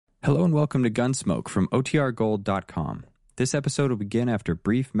Hello and welcome to Gunsmoke from OTRGold.com. This episode will begin after a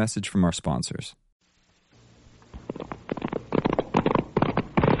brief message from our sponsors.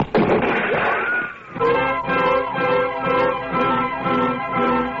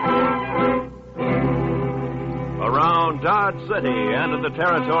 Around Dodge City and in the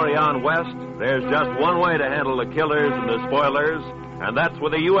territory on west, there's just one way to handle the killers and the spoilers, and that's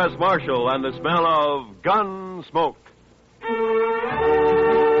with a U.S. Marshal and the smell of gun smoke.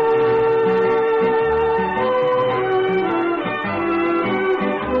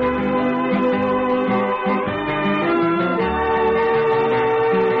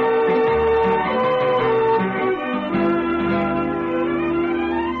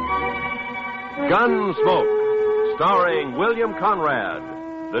 Gunsmoke, starring William Conrad,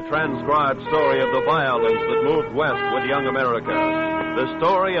 the transcribed story of the violence that moved west with young America, the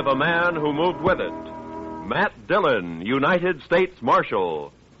story of a man who moved with it, Matt Dillon, United States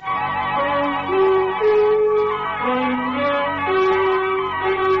Marshal.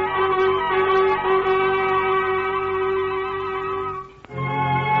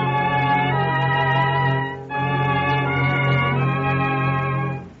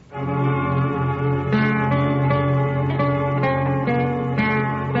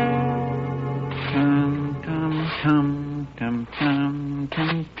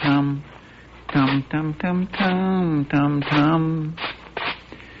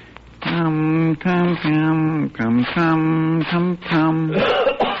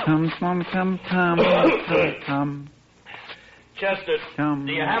 Chester,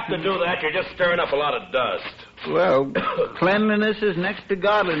 do you have to do that? You're just stirring up a lot of dust. Well, cleanliness is next to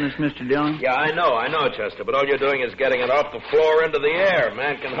godliness, Mr. Dillon. Yeah, I know, Chester, but all you're doing is getting it off the floor into the air.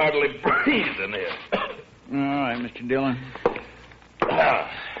 Man can hardly breathe in here. All right, Mr. Dillon.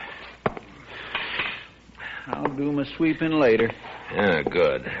 I'll do my sweeping later. Yeah,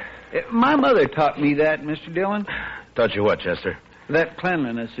 good. My mother taught me that, Mr. Dillon. Taught you what, Chester? That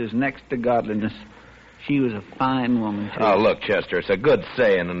cleanliness is next to godliness. She was a fine woman, too. Oh, look, Chester, it's a good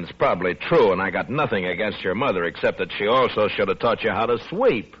saying, and it's probably true, and I got nothing against your mother, except that she also should have taught you how to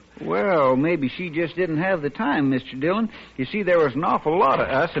sweep. Well, maybe she just didn't have the time, Mr. Dillon. You see, there was an awful lot of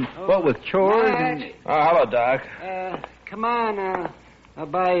us, and what with chores and... Oh, hello, Doc. Come on, I'll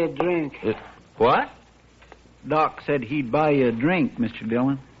buy you a drink. What? Doc said he'd buy you a drink, Mr.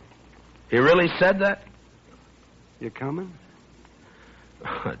 Dillon. He really said that? You coming?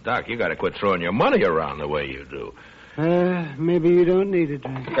 Doc, you got to quit throwing your money around the way you do. Maybe you don't need a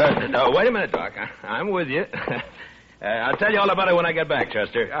drink. No, wait a minute, Doc. I'm with you. I'll tell you all about it when I get back,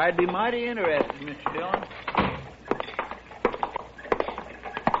 Chester. I'd be mighty interested, Mr. Dillon.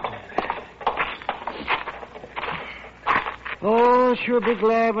 Oh, sure be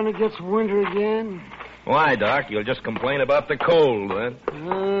glad when it gets winter again. Why, Doc? You'll just complain about the cold, then.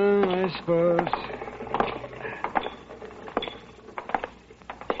 I suppose.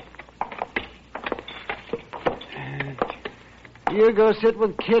 You go sit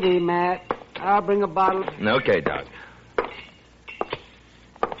with Kitty, Matt. I'll bring a bottle. Okay, Doc.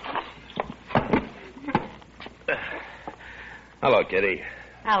 Hello, Kitty.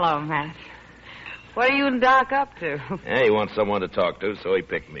 Hello, Matt. What are you and Doc up to? Hey, he wants someone to talk to, so he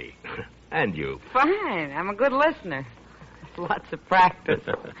picked me. And you. Fine. I'm a good listener. Lots of practice.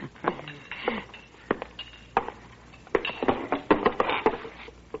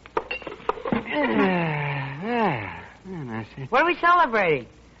 What are we celebrating?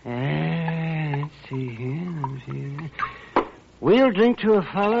 Let's see here. We'll drink to a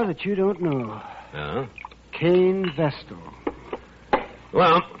fellow that you don't know. Cain Vestal.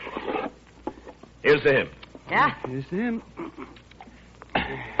 Well, here's to him. Yeah? Here's to him.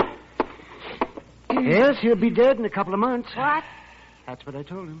 Yes, he'll be dead in a couple of months. What? That's what I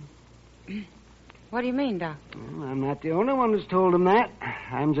told him. What do you mean, Doc? Well, I'm not the only one who's told him that.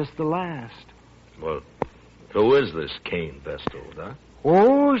 I'm just the last. Well, who is this Cain Vestal, Doc?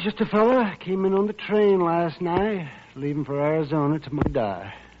 Oh, he's just a fella. Came in on the train last night, leaving for Arizona tomorrow to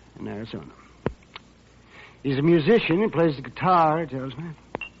die in Arizona. He's a musician. He plays the guitar, he tells me.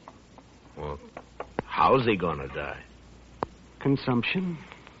 Well, how's he gonna die? Consumption.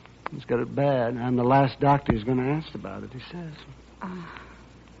 He's got it bad. I'm the last doctor who's going to ask about it, he says. Oh,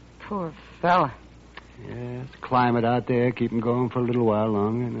 poor fella. Yeah, it's the climate out there. Keep him going for a little while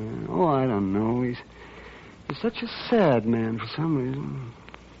longer. I don't know. He's such a sad man for some reason.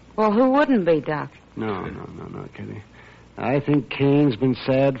 Well, who wouldn't be, Doc? No, Kitty. I think Cain's been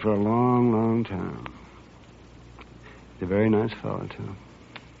sad for a long, long time. He's a very nice fellow, too.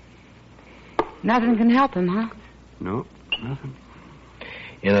 Nothing can help him, huh? No, nothing.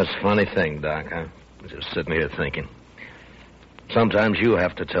 You know, it's a funny thing, Doc. I was just sitting here thinking. Sometimes you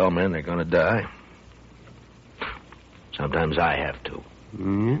have to tell men they're going to die. Sometimes I have to.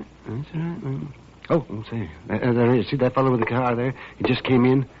 Yeah, that's right, man. Oh, see. There is. See that fellow with the car there? He just came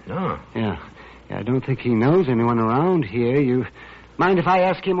in. No. Yeah. I don't think he knows anyone around here. You mind if I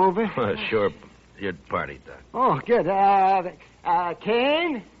ask him over? Sure. Your party, Doc. Oh, good.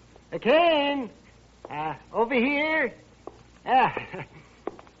 Kane? Kane? Over here?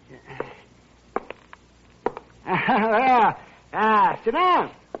 Sit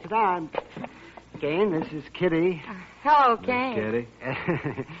down. Sit down. Kane, this is Kitty. Hello, Kane. Kitty.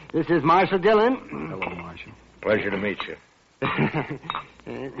 This is Marshal Dillon. Hello, Marshal. Pleasure to meet you.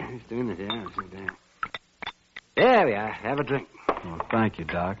 He's doing it, yeah. Sit down. There we are. Have a drink. Oh, thank you,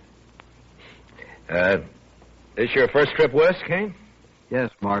 Doc. This your first trip west, Kane?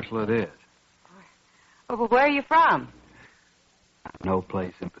 Yes, Marshal, it is. Oh, but where are you from? No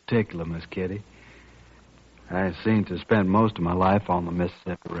place in particular, Miss Kitty. I seem to spend most of my life on the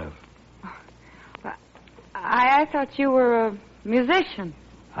Mississippi River. I thought you were a musician.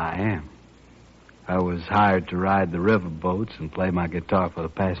 I am. I was hired to ride the river boats and play my guitar for the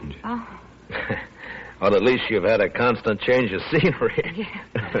passengers. Oh. Well, at least you've had a constant change of scenery.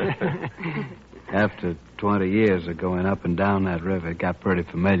 Yeah. After 20 years of going up and down that river, it got pretty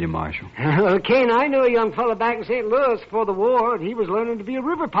familiar, Marshal. Well, Kane, I know a young fellow back in St. Louis before the war, and he was learning to be a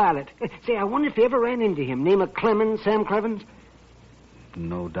river pilot. Say, I wonder if you ever ran into him. Name of Clemens, Sam Clemens?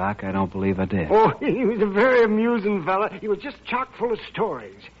 No, Doc, I don't believe I did. Oh, he was a very amusing fellow. He was just chock full of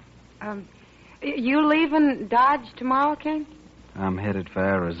stories. You leaving Dodge tomorrow, Kane? I'm headed for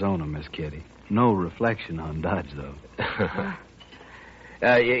Arizona, Miss Kitty. No reflection on Dodge, though.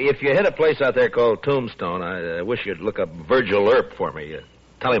 If you hit a place out there called Tombstone, I wish you'd look up Virgil Earp for me.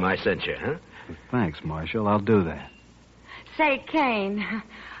 Tell him I sent you, huh? Thanks, Marshal. I'll do that. Say, Kane,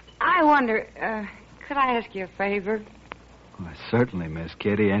 I wonder, could I ask you a favor? Well, certainly, Miss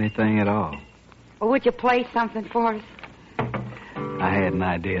Kitty. Anything at all. Or would you play something for us? I had an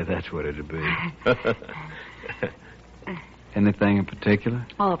idea that's what it'd be. Anything in particular?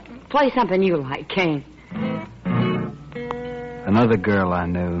 Oh, play something you like, Kane. Another girl I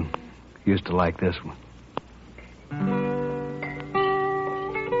knew used to like this one.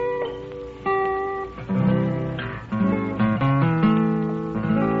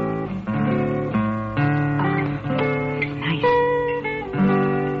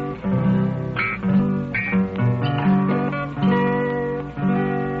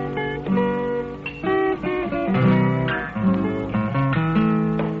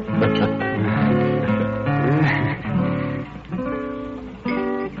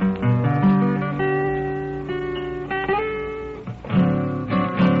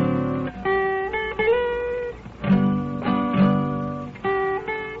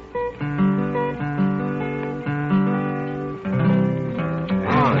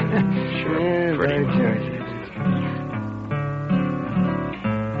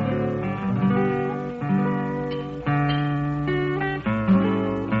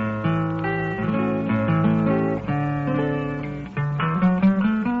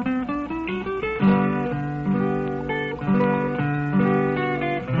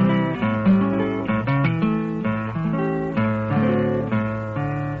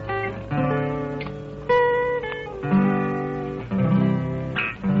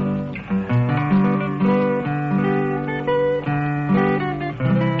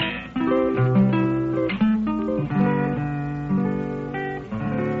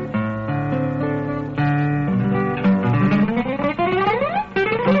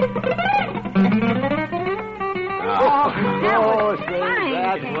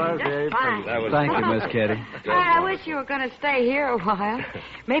 Thank you, Miss Kitty. I wish you were going to stay here a while.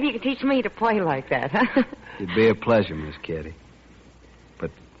 Maybe you could teach me to play like that, huh? It'd be a pleasure, Miss Kitty.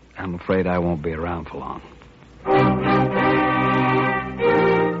 But I'm afraid I won't be around for long.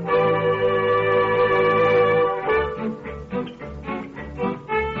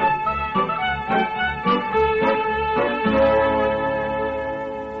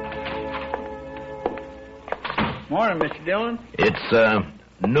 Morning, Mr. Dillon. It's,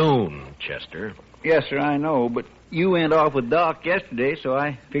 noon, Chester. Yes, sir, I know, but you went off with Doc yesterday, so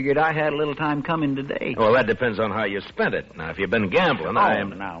I figured I had a little time coming today. Well, that depends on how you spent it. Now, if you've been gambling,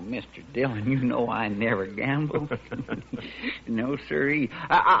 Now, Mr. Dillon, you know I never gamble. No, sirree.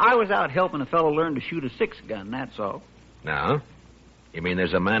 I was out helping a fellow learn to shoot a 6-gun, that's all. Now? You mean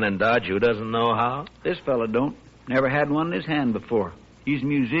there's a man in Dodge who doesn't know how? This fellow don't. Never had one in his hand before. He's a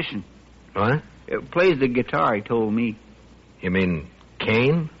musician. What? Plays the guitar, he told me. You mean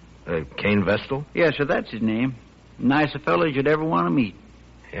Kane? Kane Vestal? Yes, sir, that's his name. Nice a fellow as you'd ever want to meet.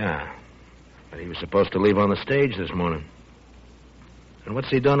 Yeah. But he was supposed to leave on the stage this morning. And what's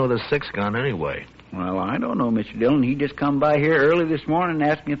he done with his 6-gun anyway? Well, I don't know, Mr. Dillon. He just come by here early this morning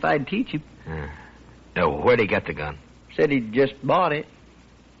and asked me if I'd teach him. Where'd he get the gun? Said he'd just bought it.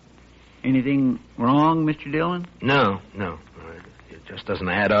 Anything wrong, Mr. Dillon? No. It just doesn't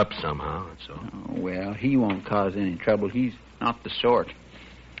add up somehow, that's all. Oh, well, he won't cause any trouble. He's not the sort.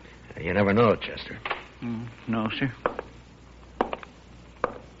 You never know, Chester. No, sir.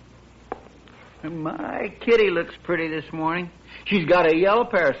 My Kitty looks pretty this morning. She's got a yellow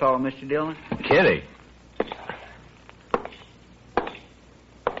parasol, Mr. Dillon. Kitty?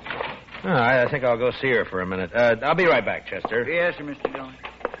 I think I'll go see her for a minute. I'll be right back, Chester. Yes, sir, Mr. Dillon.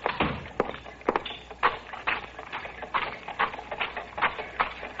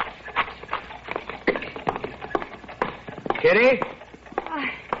 Kitty?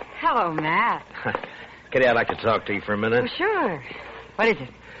 Hello, Matt. Kitty, I'd like to talk to you for a minute. Well, sure. What is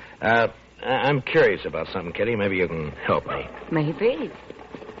it? I'm curious about something, Kitty. Maybe you can help me. Maybe.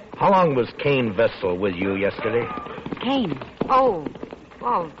 How long was Cain Vessel with you yesterday? Cain? Oh,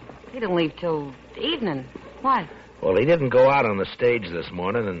 well, he didn't leave till evening. Why? Well, he didn't go out on the stage this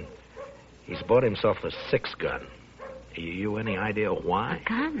morning, and he's bought himself a 6-gun. You any idea why? A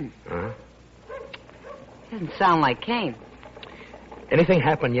gun? Huh? Doesn't sound like Cain. Anything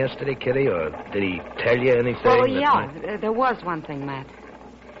happened yesterday, Kitty, or did he tell you anything? Oh, yeah. There was one thing, Matt.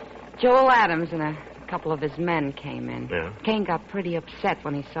 Joel Adams and a couple of his men came in. Yeah? Cain got pretty upset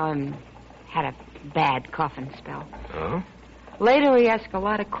when he saw him had a bad coughing spell. Oh? Later, he asked a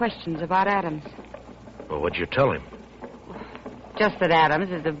lot of questions about Adams. Well, what'd you tell him? Just that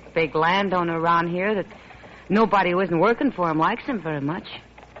Adams is a big landowner around here, that nobody who isn't working for him likes him very much.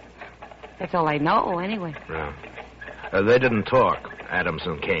 That's all I know, anyway. Yeah. They didn't talk, Adams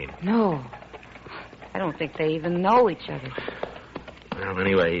and Cain. No. I don't think they even know each other. Well,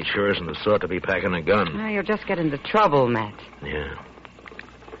 anyway, he sure isn't the sort to be packing a gun. Well, you'll just get into trouble, Matt. Yeah.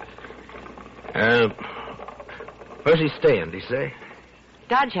 Where's he staying, did he say?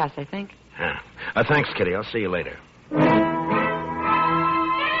 Dodge House, I think. Yeah. Thanks, Kitty. I'll see you later.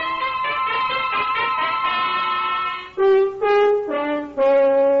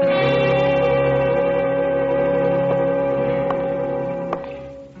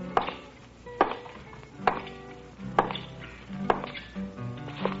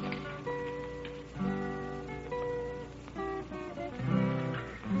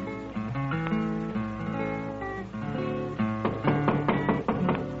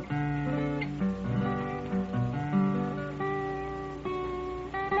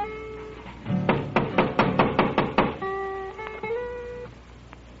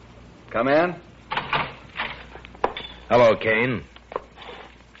 Come in. Hello, Cain.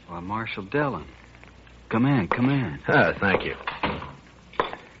 Why, Marshal Dillon. Come in. Thank you.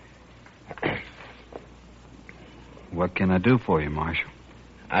 What can I do for you, Marshal?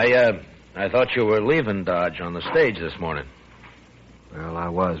 I thought you were leaving Dodge on the stage this morning. Well, I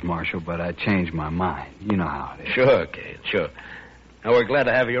was, Marshal, but I changed my mind. You know how it is. Sure, Cain, sure. Now, we're glad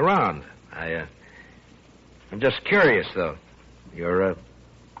to have you around. I'm just curious, though. Your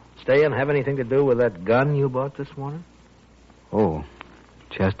staying have anything to do with that gun you bought this morning? Oh,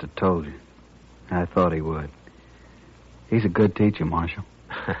 Chester told you. I thought he would. He's a good teacher, Marshal.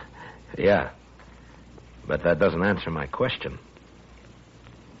 Yeah. But that doesn't answer my question.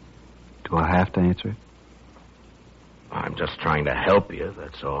 Do I have to answer it? I'm just trying to help you,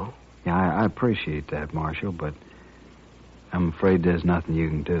 that's all. Yeah, I appreciate that, Marshal, but I'm afraid there's nothing you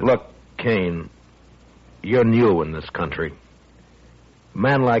can do. Look, Cain, you're new in this country. A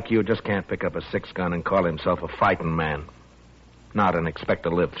man like you just can't pick up a 6-gun and call himself a fighting man. Not and expect to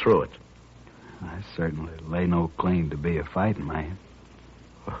live through it. I certainly lay no claim to be a fighting man.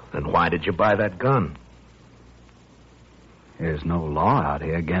 Then why did you buy that gun? There's no law out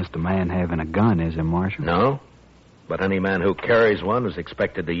here against a man having a gun, is there, Marshal? No. But any man who carries one is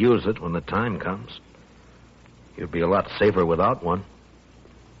expected to use it when the time comes. You'd be a lot safer without one.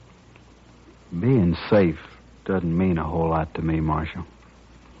 Being safe doesn't mean a whole lot to me, Marshal.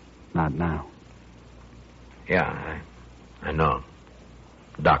 Not now. Yeah, I know.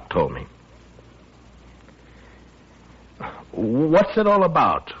 Doc told me. What's it all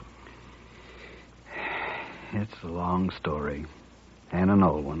about? It's a long story. And an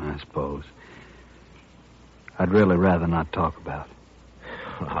old one, I suppose. I'd really rather not talk about it.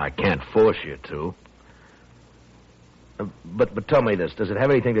 Well, I can't force you to. But tell me this. Does it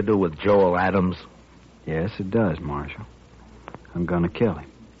have anything to do with Joel Adams? Yes, it does, Marshal. I'm going to kill him.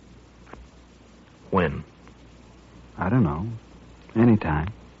 When? I don't know. Anytime.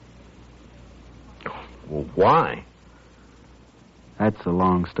 Well, why? That's the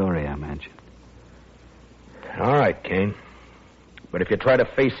long story I mentioned. All right, Cain. But if you try to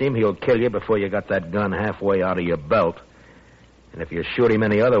face him, he'll kill you before you got that gun halfway out of your belt. And if you shoot him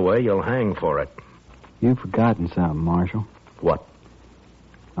any other way, you'll hang for it. You've forgotten something, Marshal. What?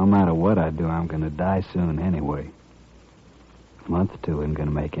 No matter what I do, I'm going to die soon anyway. A month or two isn't going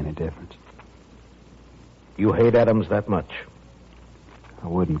to make any difference. You hate Adams that much? I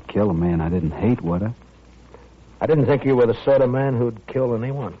wouldn't kill a man I didn't hate, would I? I didn't think you were the sort of man who'd kill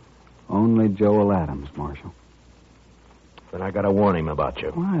anyone. Only Joel Adams, Marshal. Then I gotta warn him about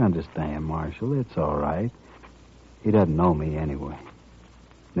you. Well, I understand, Marshal. It's all right. He doesn't know me anyway.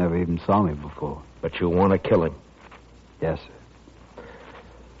 Never even saw me before. But you want to kill him? Yes,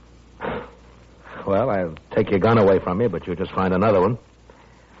 sir. Well, I'll take your gun away from you, but you'll just find another one.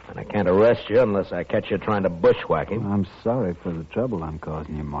 And I can't arrest you unless I catch you trying to bushwhack him. I'm sorry for the trouble I'm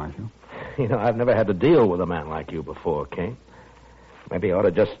causing you, Marshal. You know, I've never had to deal with a man like you before, Kane. Maybe I ought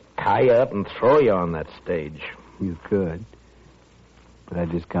to just tie you up and throw you on that stage. You could. But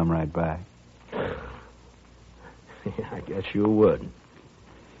I'd just come right back. Yeah, I guess you would.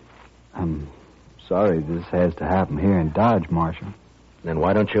 I'm sorry this has to happen here in Dodge, Marshal. Then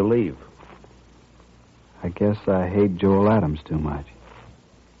why don't you leave? I guess I hate Joel Adams too much.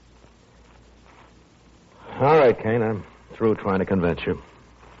 All right, Kane, I'm through trying to convince you.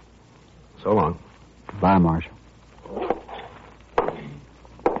 So long. Goodbye, Marshal.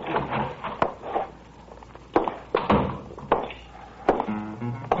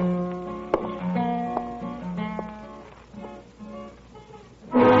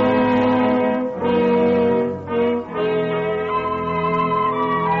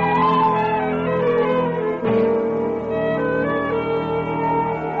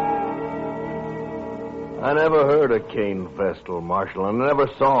 I never heard of Kane Vestal, Marshal. I never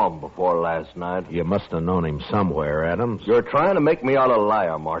saw him before last night. You must have known him somewhere, Adams. You're trying to make me out a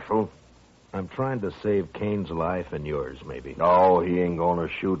liar, Marshal. I'm trying to save Kane's life and yours, maybe. No, he ain't going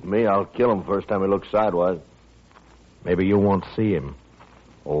to shoot me. I'll kill him first time he looks sidewise. Maybe you won't see him.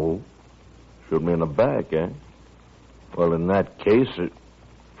 Oh? Shoot me in the back, eh? Well, in that case,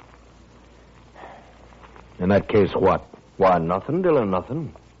 In that case, what? Why, nothing, Dillon,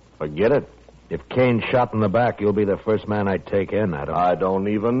 nothing. Forget it. If Kane's shot in the back, you'll be the first man I'd take in, Adams. I don't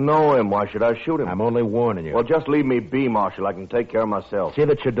even know him. Why should I shoot him? I'm only warning you. Well, just leave me be, Marshal. I can take care of myself. See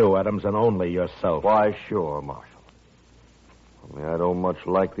that you do, Adams, and only yourself. Why, sure, Marshal. Only I don't much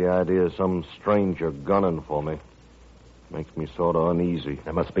like the idea of some stranger gunning for me. Makes me sort of uneasy.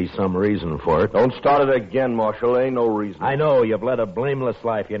 There must be some reason for it. Don't start it again, Marshal. Ain't no reason. I know. You've led a blameless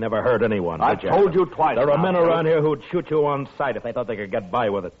life. You never hurt anyone. I've told you twice. There are now, men around here who'd shoot you on sight if they thought they could get by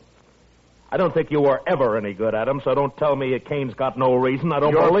with it. I don't think you were ever any good, Adams, so don't tell me Kane's got no reason. I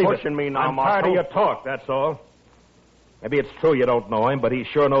don't You're believe it. pushing me now, I'm Marshal. tired of your talk, that's all. Maybe it's true you don't know him, but he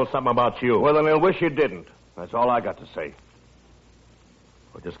sure knows something about you. Well, then he'll wish you didn't. That's all I got to say.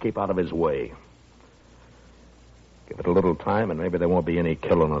 Well, just keep out of his way. Give it a little time, and maybe there won't be any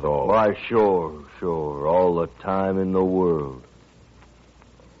killing at all. Why, sure. All the time in the world.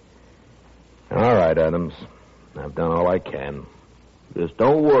 All right, Adams. I've done all I can. Just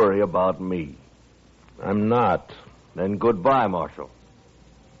don't worry about me. I'm not. Then goodbye, Marshal.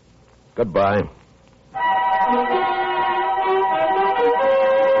 Goodbye.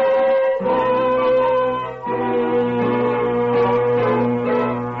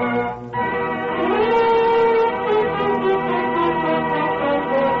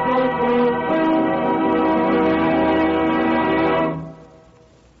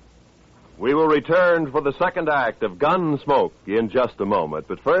 We will return for the second act of Gunsmoke in just a moment.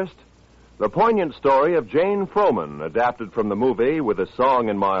 But first, the poignant story of Jane Froman, adapted from the movie With a Song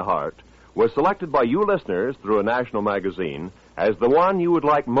in My Heart, was selected by you listeners through a national magazine as the one you would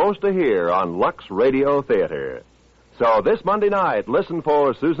like most to hear on Lux Radio Theater. So this Monday night, listen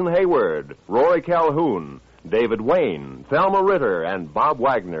for Susan Hayward, Rory Calhoun, David Wayne, Thelma Ritter, and Bob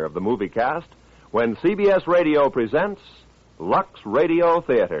Wagner of the movie cast when CBS Radio presents Lux Radio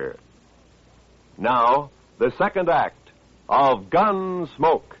Theater. Now, the second act of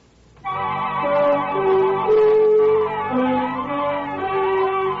Gunsmoke.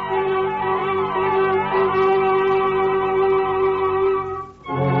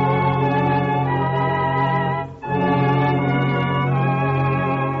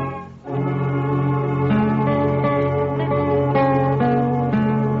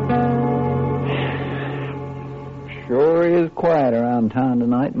 Sure is quiet around town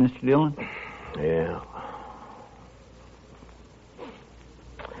tonight, Mr. Dillon. Yeah.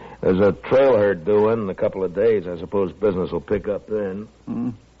 There's a trail herd due in a couple of days. I suppose business will pick up then.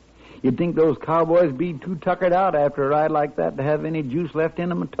 You'd think those cowboys be too tuckered out after a ride like that to have any juice left in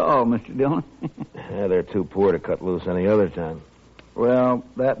them at all, Mr. Dillon. Yeah, they're too poor to cut loose any other time. Well,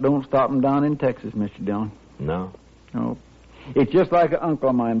 that don't stop him down in Texas, Mr. Dillon. No? No. It's just like an uncle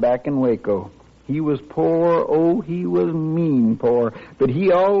of mine back in Waco. He was poor, oh, he was mean poor. But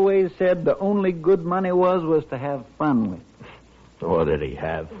he always said the only good money was to have fun with. Or did he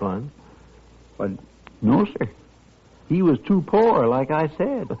have fun? But no, sir. He was too poor, like I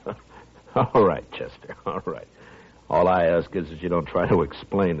said. All right, Chester, all right. All I ask is that you don't try to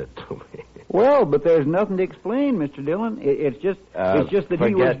explain it to me. Well, but there's nothing to explain, Mr. Dillon. It's just that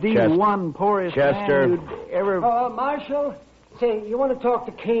he was the one poorest Chester. man you'd ever... Marshal, say, you want to talk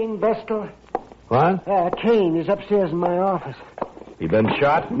to Cain Vestal? What? Cain is upstairs in my office. He been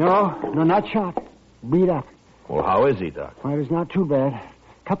shot? No, not shot. Beat up. Well, how is he, Doc? Well, it's not too bad.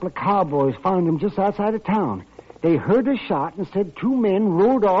 A couple of cowboys found him just outside of town. They heard a shot and said 2 men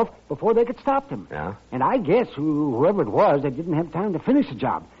rode off before they could stop them. Yeah? And I guess whoever it was, they didn't have time to finish the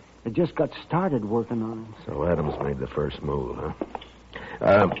job. They just got started working on it. So Adams made the first move,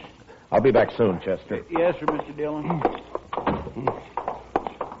 huh? I'll be back soon, Chester. Yes, sir, Mr. Dillon.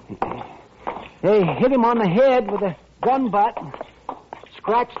 They hit him on the head with a gun butt.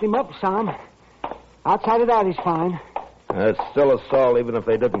 Scratched him up some. Outside of that, he's fine. It's still assault, even if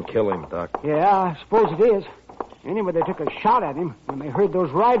they didn't kill him, Doc. Yeah, I suppose it is. Anyway, they took a shot at him when they heard those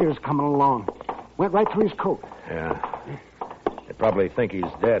riders coming along. Went right through his coat. Yeah. They probably think he's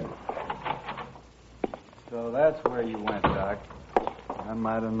dead. So that's where you went, Doc. I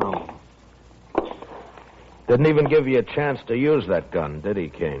might have known. Didn't even give you a chance to use that gun, did he,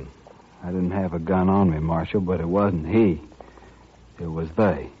 Cain? I didn't have a gun on me, Marshal, but it wasn't he. It was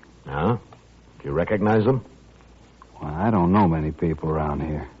they. Huh? Do you recognize them? Well, I don't know many people around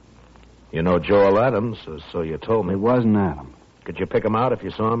here. You know Joel Adams, or so you told me. It wasn't Adam. Could you pick him out if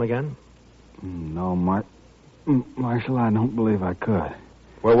you saw him again? No, Marshal, I don't believe I could.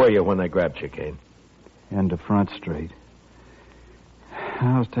 Where were you when they grabbed you, Cain? End of Front Street.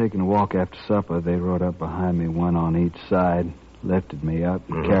 I was taking a walk after supper. They rode up behind me, one on each side, lifted me up,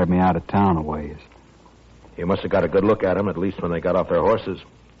 and carried me out of town a ways. You must have got a good look at him, at least when they got off their horses.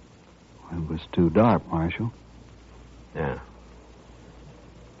 It was too dark, Marshal. Yeah.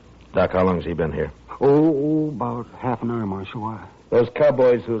 Doc, how long's he been here? Oh, about half an hour, Marshal. Why? Those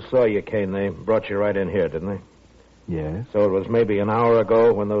cowboys who saw you, Cain, they brought you right in here, didn't they? Yes. So it was maybe an hour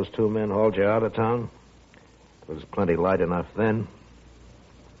ago when those 2 men hauled you out of town? It was plenty light enough then.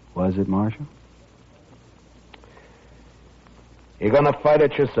 Was it, Marshal? You're going to fight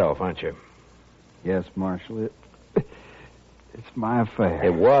it yourself, aren't you? Yes, Marshal. It's my affair.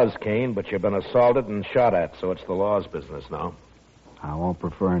 It was, Cain, but you've been assaulted and shot at, so it's the law's business now. I won't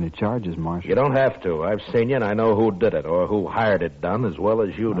prefer any charges, Marshal. You don't have to. I've seen you, and I know who did it, or who hired it done, as well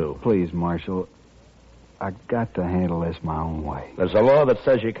as you do. Please, Marshal, I got to handle this my own way. There's a law that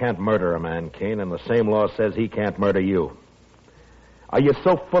says you can't murder a man, Cain, and the same law says he can't murder you. Are you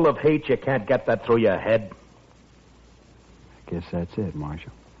so full of hate you can't get that through your head? I guess that's it,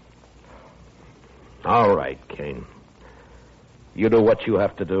 Marshal. All right, Cain. You do what you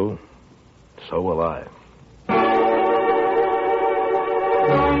have to do. So will I.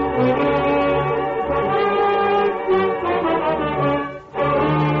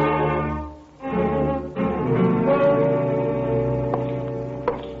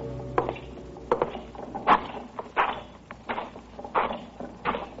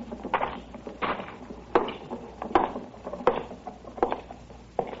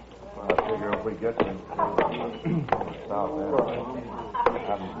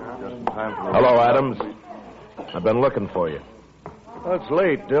 Hello, Adams. I've been looking for you. That's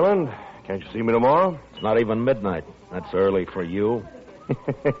late, Dillon. Can't you see me tomorrow? It's not even midnight. That's early for you.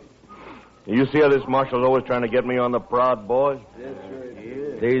 You see how this marshal's always trying to get me on the prod, boys?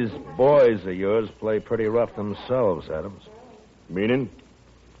 These boys of yours play pretty rough themselves, Adams. Meaning?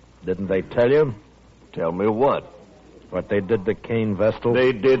 Didn't they tell you? Tell me what? What they did to Cain Vestal?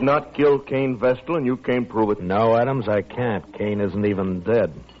 They did not kill Cain Vestal, and you can't prove it. No, Adams, I can't. Cain isn't even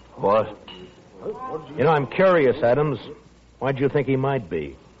dead. What? You know, I'm curious, Adams. Why'd you think he might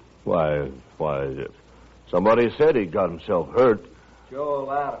be? Why, somebody said he got himself hurt.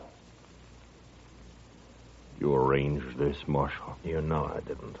 Joel Adams. You arranged this, Marshal. You know I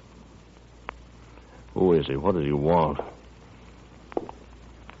didn't. Who is he? What does he want?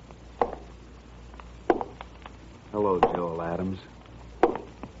 Hello, Joel Adams.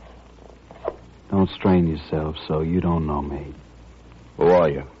 Don't strain yourself so you don't know me. Who are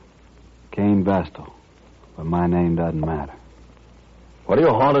you? Cain Vestal. But my name doesn't matter. What are you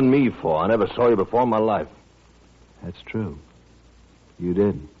haunting me for? I never saw you before in my life. That's true. You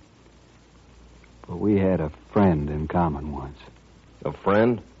didn't. But we had a friend in common once. A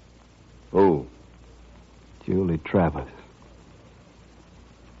friend? Who? Julie Travis.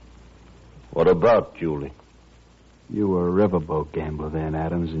 What about Julie? You were a riverboat gambler then,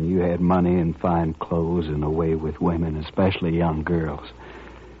 Adams, and you had money and fine clothes and a way with women, especially young girls.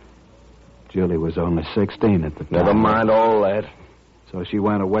 Julie was only 16 at the time. Never mind all that. So she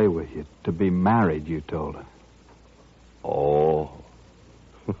went away with you. To be married, you told her. Oh.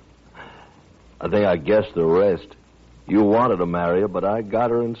 I think I guessed the rest. You wanted to marry her, but I got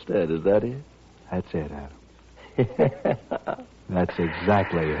her instead. Is that it? That's it, Adam. That's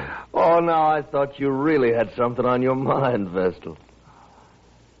exactly it. Oh, no, I thought you really had something on your mind, Vestal.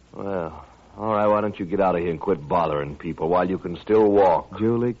 Well, all right, why don't you get out of here and quit bothering people while you can still walk?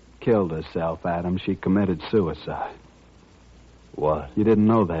 Julie killed herself, Adam. She committed suicide. What? You didn't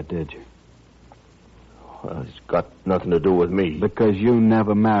know that, did you? Well, it's got nothing to do with me. Because you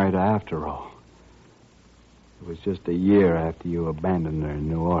never married her after all. It was just a year after you abandoned her in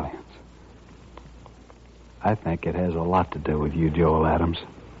New Orleans. I think it has a lot to do with you, Joel Adams.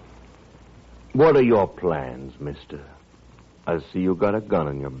 What are your plans, mister? I see you got a gun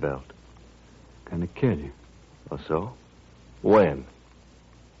in your belt. Gonna kill you. Oh, so? When?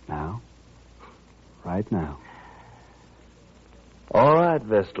 Now. Right now. All right,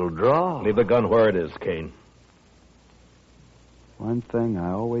 Vestal, draw. Leave the gun where it is, Kane. One thing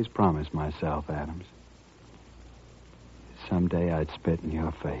I always promised myself, Adams. Someday I'd spit in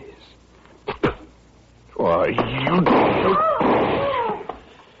your face. Why, you...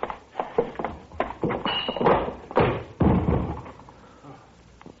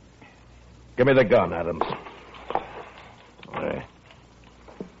 Give me the gun, Adams. Right.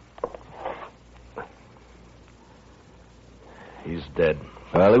 He's dead.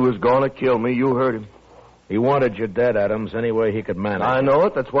 Well, he was going to kill me. You heard him. He wanted you dead, Adams, any way he could manage. I know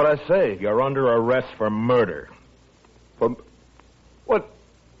it. That's what I say. You're under arrest for murder. What?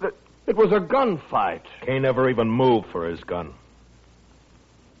 It was a gunfight. Kane never even moved for his gun.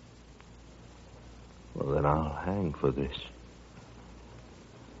 Well, then I'll hang for this.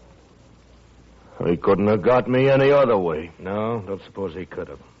 He couldn't have got me any other way. No, don't suppose he could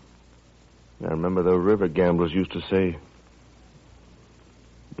have. I remember the river gamblers used to say,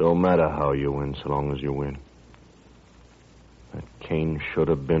 don't matter how you win so long as you win. That Kane should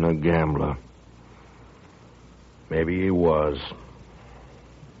have been a gambler. Maybe he was.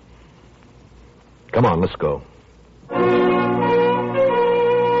 Come on, let's go.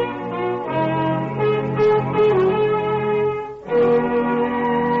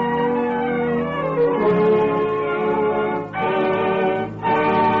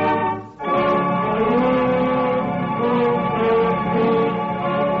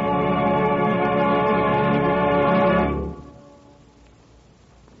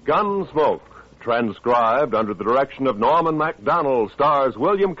 Gunsmoke, transcribed under the direction of Norman MacDonald, stars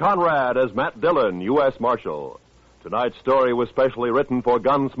William Conrad as Matt Dillon, U.S. Marshal. Tonight's story was specially written for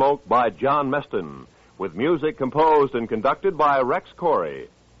Gunsmoke by John Meston, with music composed and conducted by Rex Corey.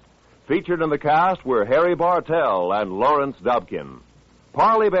 Featured in the cast were Harry Bartell and Lawrence Dobkin.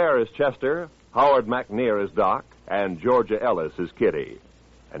 Parley Bear is Chester, Howard McNear is Doc, and Georgia Ellis is Kitty.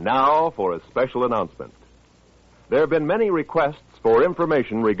 And now for a special announcement. There have been many requests for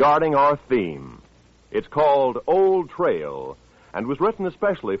information regarding our theme. It's called Old Trail, and was written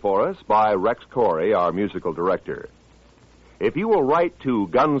especially for us by Rex Corey, our musical director. If you will write to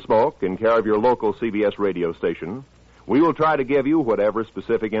Gunsmoke in care of your local CBS radio station, we will try to give you whatever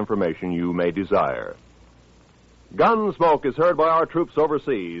specific information you may desire. Gunsmoke is heard by our troops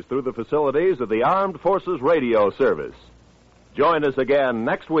overseas through the facilities of the Armed Forces Radio Service. Join us again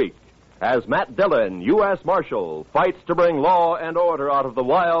next week as Matt Dillon, U.S. Marshal, fights to bring law and order out of the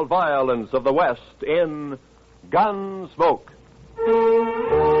wild violence of the West in Gunsmoke.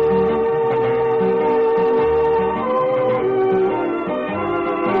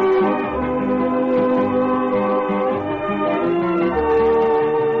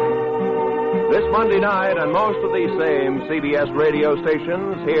 This Monday night, on most of these same CBS radio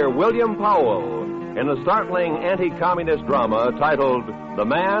stations, hear William Powell in a startling anti-communist drama titled The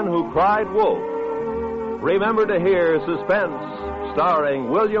Man Who Cried Wolf. Remember to hear Suspense, starring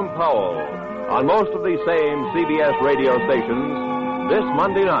William Powell, on most of these same CBS radio stations this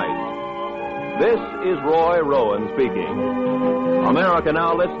Monday night. This is Roy Rowan speaking. America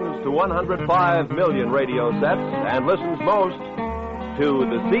now listens to 105 million radio sets and listens most to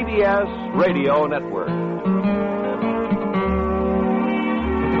the CBS Radio Network.